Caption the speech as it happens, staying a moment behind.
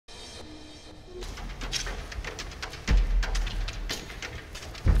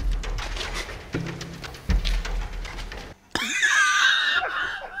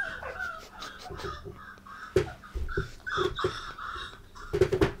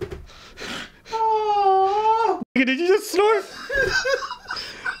Did you just snort?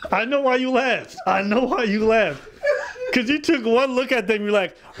 I know why you laughed. I know why you laughed. Because you took one look at them, you're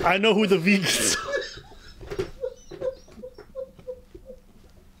like, I know who the vegans are.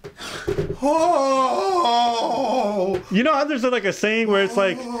 Oh. You know how there's like a saying where it's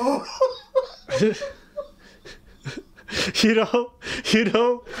like, you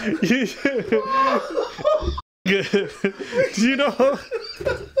know,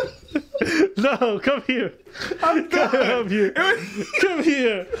 no, come here. Come here. Come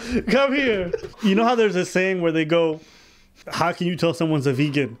here. Come here. You know how there's a saying where they go, how can you tell someone's a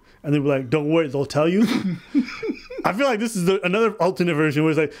vegan? And they're like, don't worry, they'll tell you. I feel like this is another alternate version where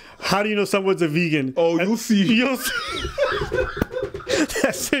it's like, how do you know someone's a vegan? Oh, you'll see. You'll see.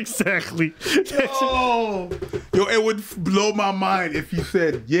 That's exactly. Yo, it would blow my mind if you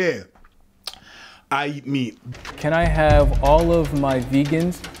said, yeah, I eat meat. Can I have all of my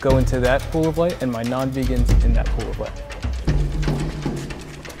vegans go into that pool of light and my non-vegans in that pool of light?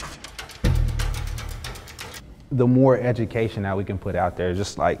 The more education that we can put out there,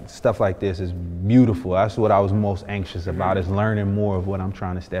 just like stuff like this is beautiful. That's what I was most anxious about, is learning more of what I'm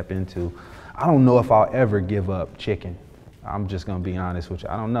trying to step into. I don't know if I'll ever give up chicken. I'm just gonna be honest with you.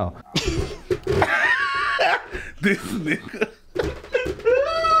 I don't know. This nigga.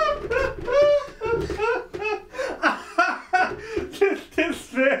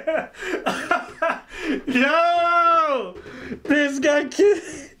 This man. Yo! This guy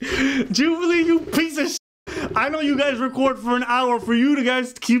Jubilee, you piece of shit. I know you guys record for an hour. For you to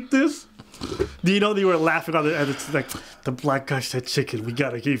guys keep this? Do you know they were laughing on the edits? Like, the black guy said chicken. We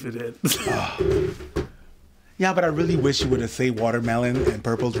gotta keep it in. Yeah, but I really wish you would have said watermelon and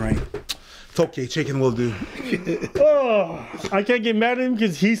purple rain. It's okay, chicken will do. Oh, I can't get mad at him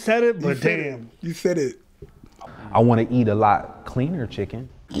because he said it, but damn. You said it. I want to eat a lot cleaner chicken.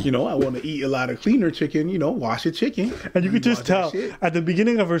 You know, I want to eat a lot of cleaner chicken, you know, wash your chicken. And you could just tell at the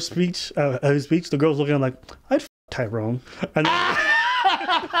beginning of her speech, the girl's looking like, I'd f Tyrone. And then,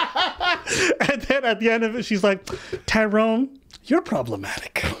 and then at the end of it, she's like, Tyrone, you're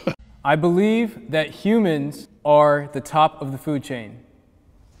problematic. I believe that humans are the top of the food chain.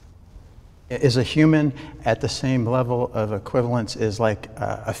 Is a human at the same level of equivalence as like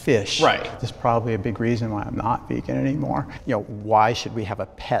a fish? Right. That's probably a big reason why I'm not vegan anymore. You know, why should we have a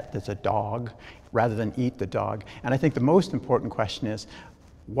pet that's a dog rather than eat the dog? And I think the most important question is,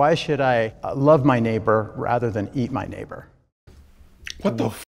 why should I love my neighbor rather than eat my neighbor? What the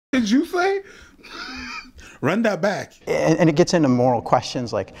f did you say? Run that back. And it gets into moral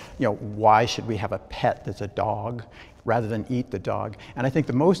questions like, you know, why should we have a pet that's a dog rather than eat the dog? And I think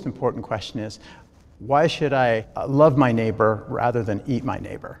the most important question is, why should I love my neighbor rather than eat my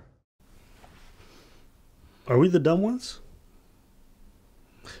neighbor? Are we the dumb ones?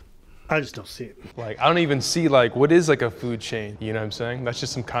 I just don't see it. Like, I don't even see, like, what is like a food chain? You know what I'm saying? That's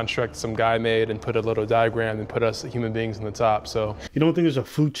just some construct some guy made and put a little diagram and put us human beings on the top, so. You don't think there's a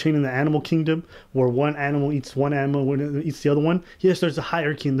food chain in the animal kingdom where one animal eats one animal when it eats the other one? Yes, there's a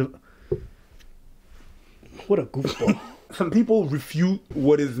hierarchy in the... What a goofball. Some people refute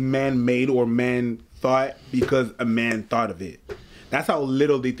what is man-made or man-thought because a man thought of it. That's how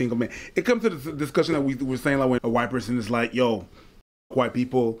little they think of man. It comes to the discussion that we were saying, like when a white person is like, yo, white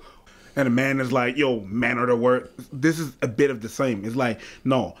people, and a man is like, yo, man are the worst. This is a bit of the same. It's like,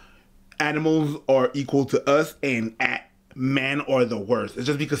 no, animals are equal to us and man are the worst. It's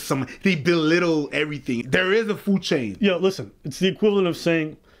just because they belittle everything. There is a food chain. Yo, listen, it's the equivalent of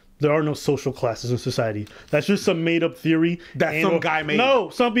saying there are no social classes in society. That's just some made up theory. That some guy made. No,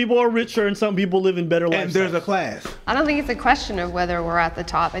 some people are richer and some people live in better lives. And there's a class. I don't think it's a question of whether we're at the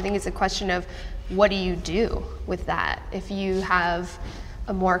top. I think it's a question of what do you do with that? If you have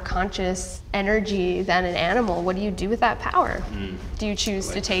a more conscious energy than an animal, what do you do with that power? Do you choose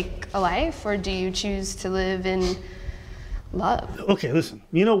to take a life, or do you choose to live in love? Okay, listen,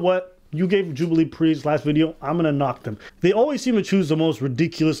 you know what? You gave Jubilee Pre's last video, I'm gonna knock them. They always seem to choose the most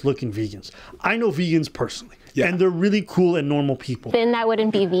ridiculous looking vegans. I know vegans personally, and they're really cool and normal people. Then that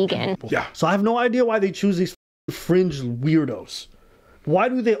wouldn't be vegan. Yeah. So I have no idea why they choose these fringe weirdos. Why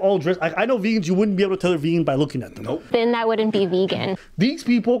do they all dress? I know vegans, you wouldn't be able to tell they're vegan by looking at them. Nope. Then that wouldn't be vegan. These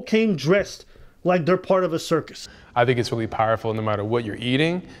people came dressed like they're part of a circus. I think it's really powerful no matter what you're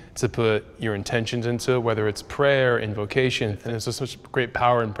eating to put your intentions into, whether it's prayer, invocation, and it's just such great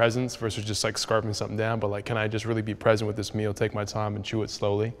power and presence versus just like scarfing something down, but like, can I just really be present with this meal, take my time and chew it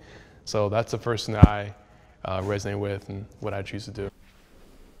slowly? So that's the first thing that I resonate with and what I choose to do.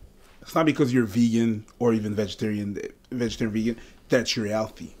 It's not because you're vegan or even vegetarian, vegan, that you're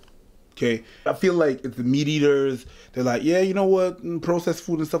healthy. Okay? I feel like it's the meat eaters, they're like, yeah, you know what, processed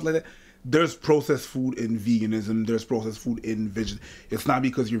food and stuff like that. there's processed food in veganism. There's processed food in It's not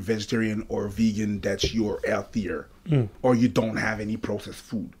because you're vegetarian or vegan that you're healthier or you don't have any processed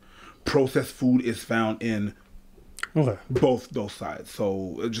food. Processed food is found in both those sides.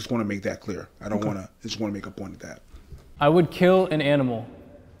 So I just want to make that clear. I don't want to. I just want to make a point of that. I would kill an animal.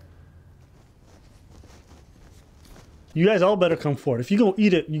 You guys all better come forward. If you're going to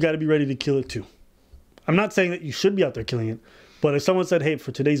eat it, you got to be ready to kill it too. I'm not saying that you should be out there killing it, but if someone said, hey,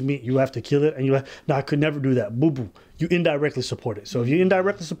 for today's meat, you have to kill it, and no, I could never do that. Boo-boo. You indirectly support it. So if you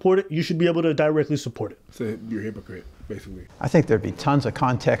indirectly support it, you should be able to directly support it. So you're a hypocrite, basically. I think there'd be tons of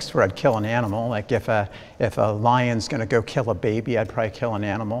contexts where I'd kill an animal. Like if a lion's going to go kill a baby, I'd probably kill an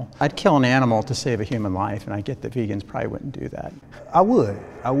animal. I'd kill an animal to save a human life, and I get that vegans probably wouldn't do that. I would.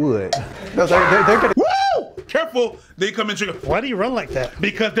 No, they're going to... Woo! Careful, they come in triggered. Why do you run like that?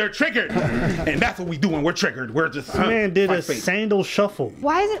 Because they're triggered. And that's what we do when we're triggered. We're just... This man did a sandal shuffle.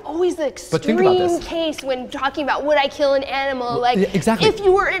 Why is it always the think about extreme this. case when talking about would I kill an animal? Like, exactly. if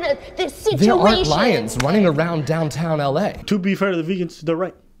you were in this situation. There aren't lions running around downtown LA. To be fair to the vegans, they're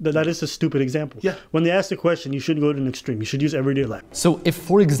right. That is a stupid example. Yeah. When they ask the question, you shouldn't go to an extreme. You should use everyday life. So if,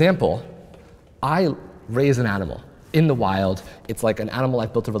 for example, I raise an animal in the wild, it's like an animal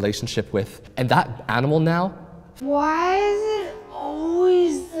I've built a relationship with, and that animal now... Why is it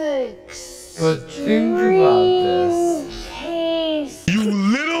always the But think about this. case? You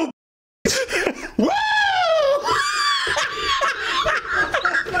little... Woo!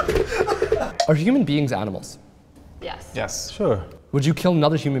 Are human beings animals? Yes. Yes. Sure. Would you kill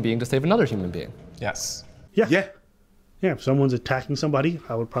another human being to save another human being? Yes. Yeah. Yeah. Yeah, if someone's attacking somebody,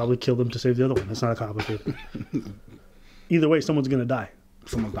 I would probably kill them to save the other one. That's not complicated. Either way, someone's going to die.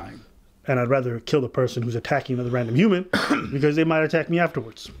 Someone's dying. And I'd rather kill the person who's attacking another random human because they might attack me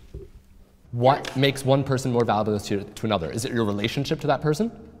afterwards. What makes one person more valuable to another? Is it your relationship to that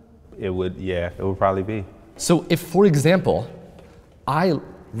person? It would probably be. So if, for example, I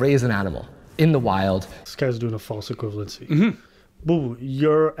raise an animal in the wild. This guy's doing a false equivalency. Boo,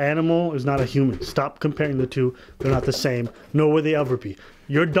 your animal is not a human. Stop comparing the two. They're not the same, nor will they ever be.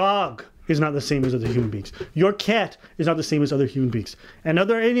 Your dog is not the same as other human beings. Your cat is not the same as other human beings. And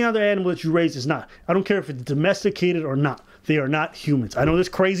any other animal that you raise is not. I don't care if it's domesticated or not. They are not humans. I know there's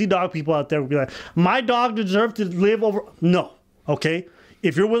crazy dog people out there who will be like, my dog deserves to live over. No, okay?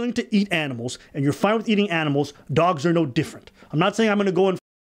 If you're willing to eat animals and you're fine with eating animals, dogs are no different. I'm not saying I'm going to go and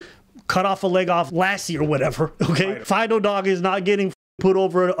cut off a leg off Lassie or whatever, okay? Fido dog is not getting put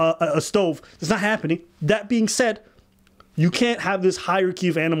over a stove. It's not happening. That being said, you can't have this hierarchy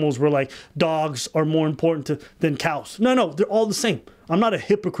of animals where like dogs are more important than cows. No, they're all the same. I'm not a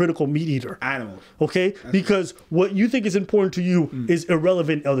hypocritical meat eater. Animals. Okay? Because what you think is important to you is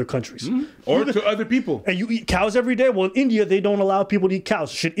irrelevant in other countries. Or to other people. And you eat cows every day? Well, in India, they don't allow people to eat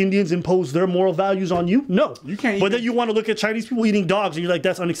cows. Should Indians impose their moral values on you? No. You can't But eat then you want to look at Chinese people eating dogs and you're like,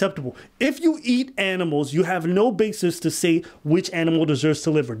 that's unacceptable. If you eat animals, you have no basis to say which animal deserves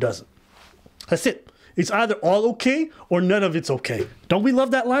to live or doesn't. That's it. It's either all okay or none of it's okay. Don't we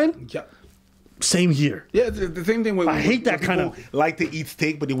love that line? Yeah. Same here. Yeah, it's the same thing. I hate that kind of... like to eat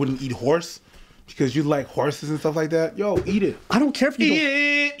steak, but they wouldn't eat horse because you like horses and stuff like that. Yo, eat it. I don't care if you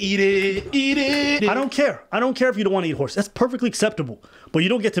eat it. I don't care. I don't care if you don't want to eat horse. That's perfectly acceptable. But you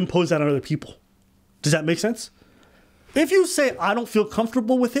don't get to impose that on other people. Does that make sense? If you say, I don't feel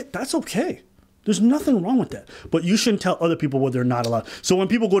comfortable with it, that's okay. There's nothing wrong with that. But you shouldn't tell other people what they're not allowed. So when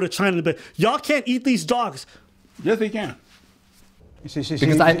people go to China, they'll be like, y'all can't eat these dogs. Yes, they can. Because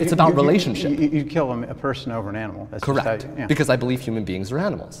it's about relationship. You kill a person over an animal. That's just Correct. how, yeah. Because I believe human beings are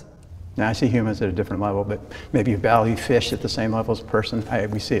animals. Now, I see humans at a different level, but maybe you value fish at the same level as a person.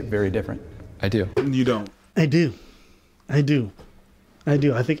 We see it very different. I do. You don't. I do. I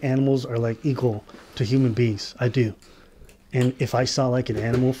think animals are like equal to human beings. I do. And if I saw like an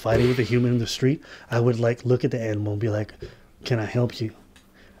animal fighting with a human in the street, I would like look at the animal and be like, can I help you?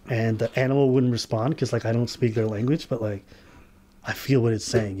 And the animal wouldn't respond because like I don't speak their language, but like I feel what it's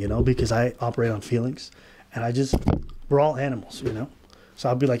saying, you know, because I operate on feelings and we're all animals, you know? So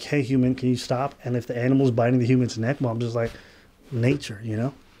I'll be like, hey human, can you stop? And if the animal's biting the human's neck, well, I'm just like, nature, you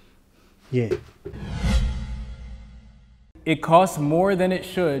know? Yeah. It costs more than it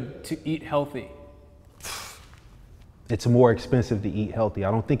should to eat healthy. It's more expensive to eat healthy.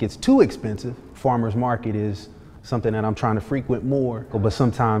 I don't think it's too expensive. Farmer's market is something that I'm trying to frequent more. But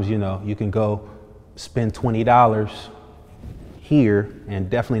sometimes, you know, you can go spend $20 here and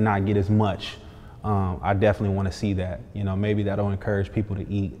definitely not get as much. I definitely want to see that. You know, maybe that'll encourage people to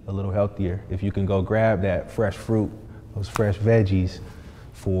eat a little healthier. If you can go grab that fresh fruit, those fresh veggies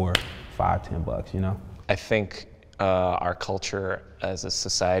for $5, $10, you know? I think our culture as a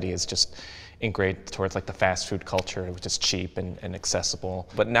society is just ingrained towards like the fast food culture, which is cheap and accessible.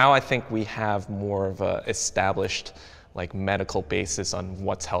 But now I think we have more of a established like medical basis on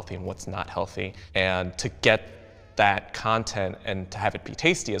what's healthy and what's not healthy. And to get that content and to have it be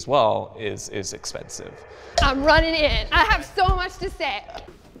tasty as well is expensive. I'm running in. I have so much to say.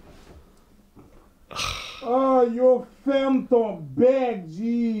 Oh, your femme ton bag,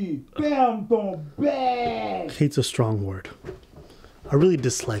 G. Femme ton bag. Hate's a strong word. I really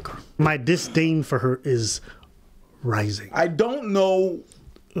dislike her. My disdain for her is rising. I don't know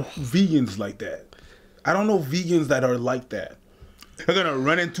vegans like that. I don't know vegans that are like that. They're gonna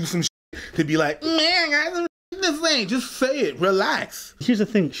run into some shit to be like, man, I got some shit to say. Just say it. Relax. Here's the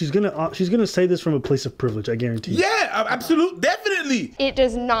thing. She's gonna say this from a place of privilege. I guarantee you. Yeah, absolutely, definitely. It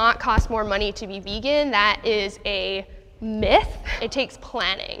does not cost more money to be vegan. That is a myth. It takes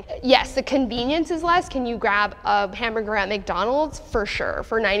planning. Yes, the convenience is less. Can you grab a hamburger at McDonald's? For sure,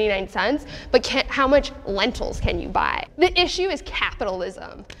 for 99 cents. But how much lentils can you buy? The issue is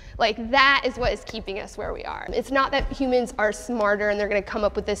capitalism. Like, that is what is keeping us where we are. It's not that humans are smarter and they're gonna come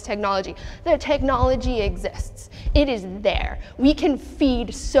up with this technology. The technology exists. It is there. We can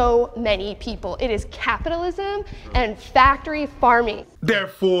feed so many people. It is capitalism and factory farming.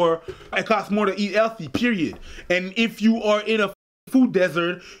 Therefore, it costs more to eat healthy, period. And if you are in a food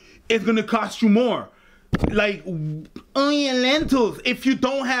desert, it's gonna cost you more. Like, lentils. If you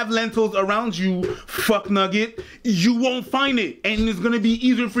don't have lentils around you, fuck nugget, you won't find it. And it's gonna be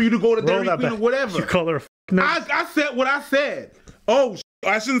easier for you to go to Dairy Queen or whatever. You call her a nugget? I said what I said. Oh,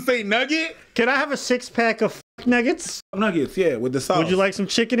 I shouldn't say nugget. Can I have a 6-pack of nuggets? Nuggets, yeah, with the sauce. Would you like some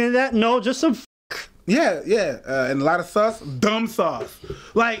chicken in that? No, just some Yeah, and a lot of sauce, dumb sauce.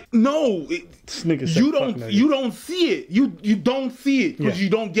 Like, no, you don't see it. You don't see it because you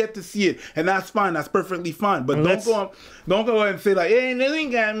don't get to see it, and that's fine. That's perfectly fine. But don't go and say like, hey, this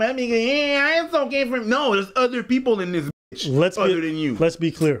ain't got money. Yeah, it's okay for me. No, there's other people in this bitch other than you. Let's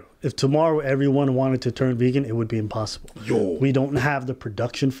be clear. If tomorrow everyone wanted to turn vegan, it would be impossible. We don't have the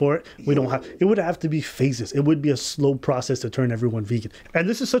production for it. It would have to be phases. It would be a slow process to turn everyone vegan. And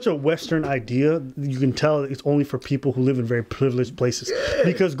this is such a Western idea. You can tell it's only for people who live in very privileged places.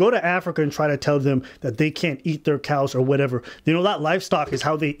 Because go to Africa and try to tell them that they can't eat their cows or whatever. You know, that livestock is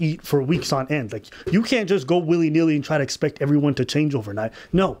how they eat for weeks on end. Like, you can't just go willy-nilly and try to expect everyone to change overnight.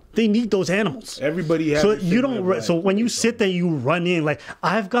 No, they need those animals. Everybody has. So you don't. So when you sit there, you run in like,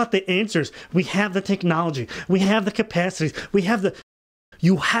 I've got the answers. We have the technology. We have the capacities. We have the.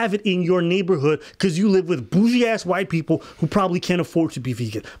 You have it in your neighborhood because you live with bougie ass white people who probably can't afford to be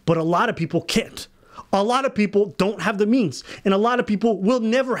vegan. But a lot of people can't. A lot of people don't have the means, and a lot of people will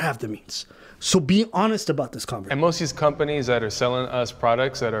never have the means. So be honest about this conversation. And most of these companies that are selling us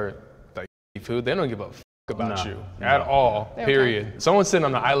products that are like food, they don't give a f about you at all. Period. Someone's sitting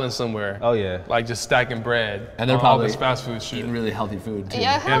on an island somewhere. Oh yeah. Like just stacking bread. And they're all probably this fast food shit. eating really healthy food too.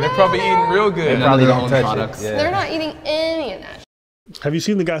 Yeah, and they're probably eating real good. They probably don't touch products. Yeah. They're not eating any of that. Have you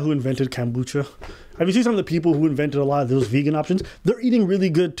seen the guy who invented kombucha? Have you seen some of the people who invented a lot of those vegan options? They're eating really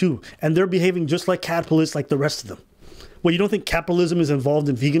good too. And they're behaving just like capitalists like the rest of them. Well, you don't think capitalism is involved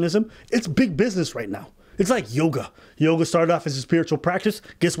in veganism? It's big business right now. It's like yoga. Yoga started off as a spiritual practice.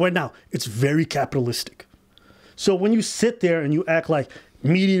 Guess what now? It's very capitalistic. So when you sit there and you act like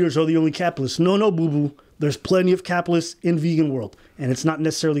meat eaters are the only capitalists, no, boo-boo. There's plenty of capitalists in vegan world, and it's not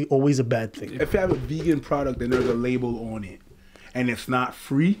necessarily always a bad thing. If you have a vegan product and there's a label on it, and it's not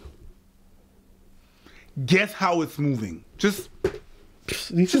free, guess how it's moving. Just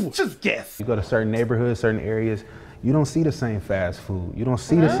guess. You go to certain neighborhoods, certain areas, you don't see the same fast food. You don't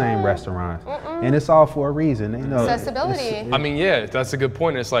see the same restaurants. And it's all for a reason. You know, accessibility. I mean, yeah, that's a good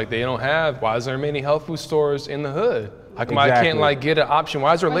point. It's like they don't have, why is there many health food stores in the hood? How come I can't like get an option?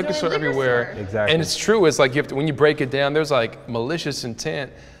 Why is there a liquor store everywhere? Exactly. And it's true, it's like you have to, when you break it down, there's like malicious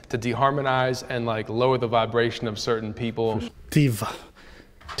intent to deharmonize and like lower the vibration of certain people.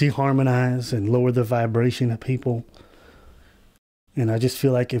 Deharmonize and lower the vibration of people. And I just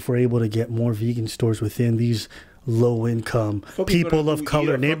feel like if we're able to get more vegan stores within these low-income people of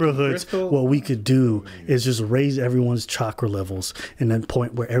color neighborhoods, what we could do is just raise everyone's chakra levels and then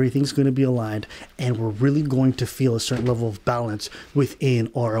point where everything's going to be aligned, and we're really going to feel a certain level of balance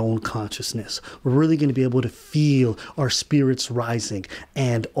within our own consciousness. We're really going to be able to feel our spirits rising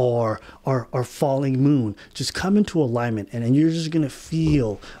and our falling moon just come into alignment, and then you're just going to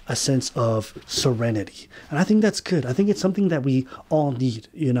feel a sense of serenity. And I think that's good. I think it's something that we all need,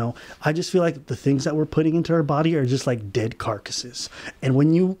 you know. I just feel like the things that we're putting into our body are just like dead carcasses, and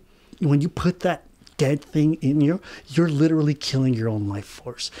when you put that dead thing in you're literally killing your own life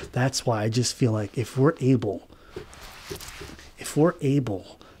force. That's why I just feel like if we're able if we're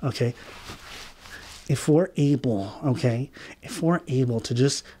able, okay, if we're able to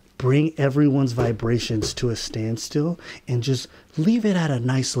just bring everyone's vibrations to a standstill and just leave it at a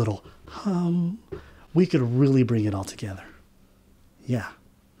nice little hum, we could really bring it all together. Yeah.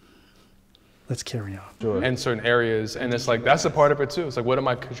 Let's carry on. Sure. In certain areas, and it's like, that's a part of it too. It's like, what am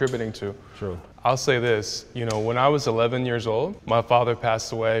I contributing to? True. I'll say this, you know, when I was 11 years old, my father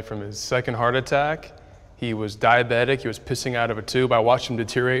passed away from his second heart attack. He was diabetic, he was pissing out of a tube. I watched him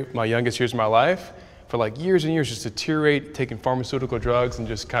deteriorate my youngest years of my life. For like years and years, just deteriorate, taking pharmaceutical drugs and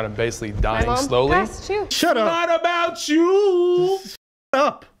just kind of basically dying my mom slowly. passed too. Shut up. Not about you. Shut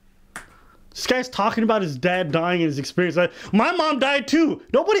up. This guy's talking about his dad dying and his experience. Like, my mom died too.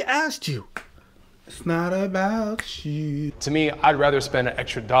 Nobody asked you. It's not about you. To me, I'd rather spend an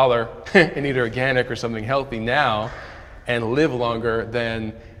extra $1 and eat organic or something healthy now and live longer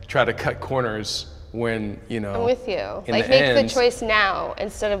than try to cut corners when, you know. I'm with you. In Like, the make end, the choice now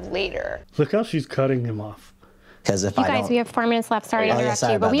instead of later. Look how she's cutting him off. Because if you guys, we have 4 minutes left. Sorry to interrupt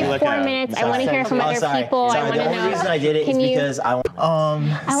sorry you, but we about have that. 4 minutes. I want to hear from other people. I want to The know. only reason I did it is because I want.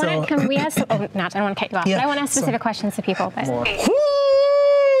 I want to. Can we ask? Oh, not. I don't want to cut you off. Yeah, but I want to ask specific questions to people. But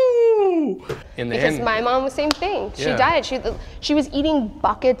in the Because end, my mom was same thing. She Yeah. died. She was eating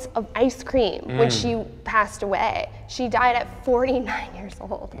buckets of ice cream when she passed away. She died at 49 years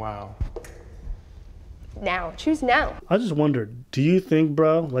old. wow. Now, choose now. I just wondered, do you think,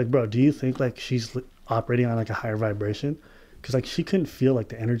 bro, do you think like she's operating on like a higher vibration? Because like she couldn't feel like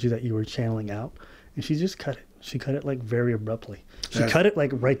the energy that you were channeling out, and she just cut it. She cut it like very abruptly. She cut it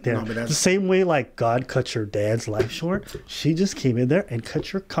like right there. No, the same way like God cut your dad's life short, she just came in there and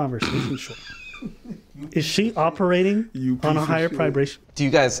cut your conversation short. Is she operating on a higher vibration? Do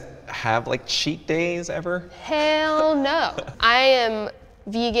you guys have like cheat days ever? Hell no. I am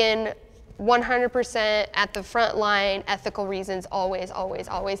vegan 100% at the front line, ethical reasons, always, always,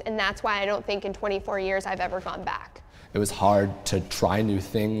 always. And that's why I don't think in 24 years I've ever gone back. It was hard to try new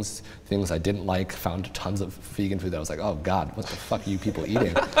things I didn't like, found tons of vegan food that I was like, oh God, what the fuck are you people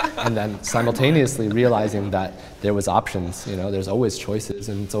eating? And then simultaneously realizing that there was options, you know, there's always choices,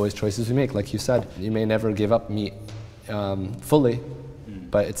 and it's always choices we make. Like you said, you may never give up meat fully,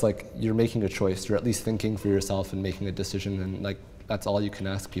 but it's like you're making a choice. You're at least thinking for yourself and making a decision, and like that's all you can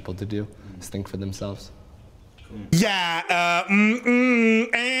ask people to do, is think for themselves. Yeah,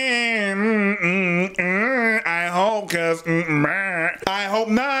 I hope, cause, I hope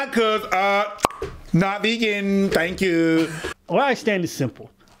not, cause, not vegan, thank you. Where I stand is simple.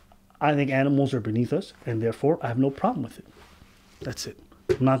 I think animals are beneath us, and therefore I have no problem with it. That's it.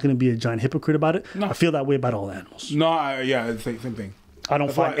 I'm not going to be a giant hypocrite about it. No. I feel that way about all animals. No, yeah, it's the same thing. I don't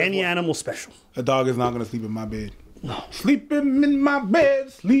That's find why- any animal special. A dog is not gonna sleep in my bed. No. Sleeping in my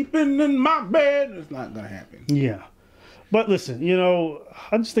bed, sleeping in my bed. It's not gonna happen. Yeah. But listen, you know,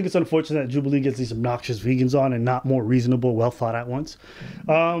 I just think it's unfortunate that Jubilee gets these obnoxious vegans on and not more reasonable, well thought out ones.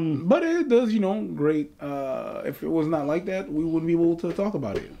 But it does, you know, great. If it was not like that, we wouldn't be able to talk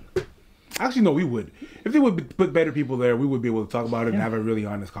about it. Actually, no, we would. If they would put better people there, we would be able to talk about it and have a really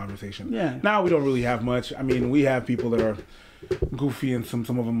honest conversation. Yeah. Now we don't really have much. I mean, we have people that are goofy and some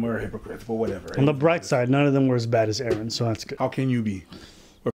of them are hypocrites, but whatever. On the bright side, none of them were as bad as Aaron, so that's good. How can you be?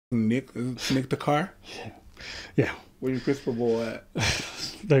 Or Nick? Is Nick the car? Yeah. Where's your crystal ball at?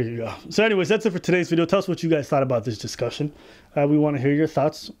 There you go. So anyways, that's it for today's video. Tell us what you guys thought about this discussion. We want to hear your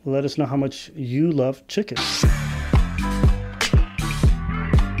thoughts. Let us know how much you love chicken.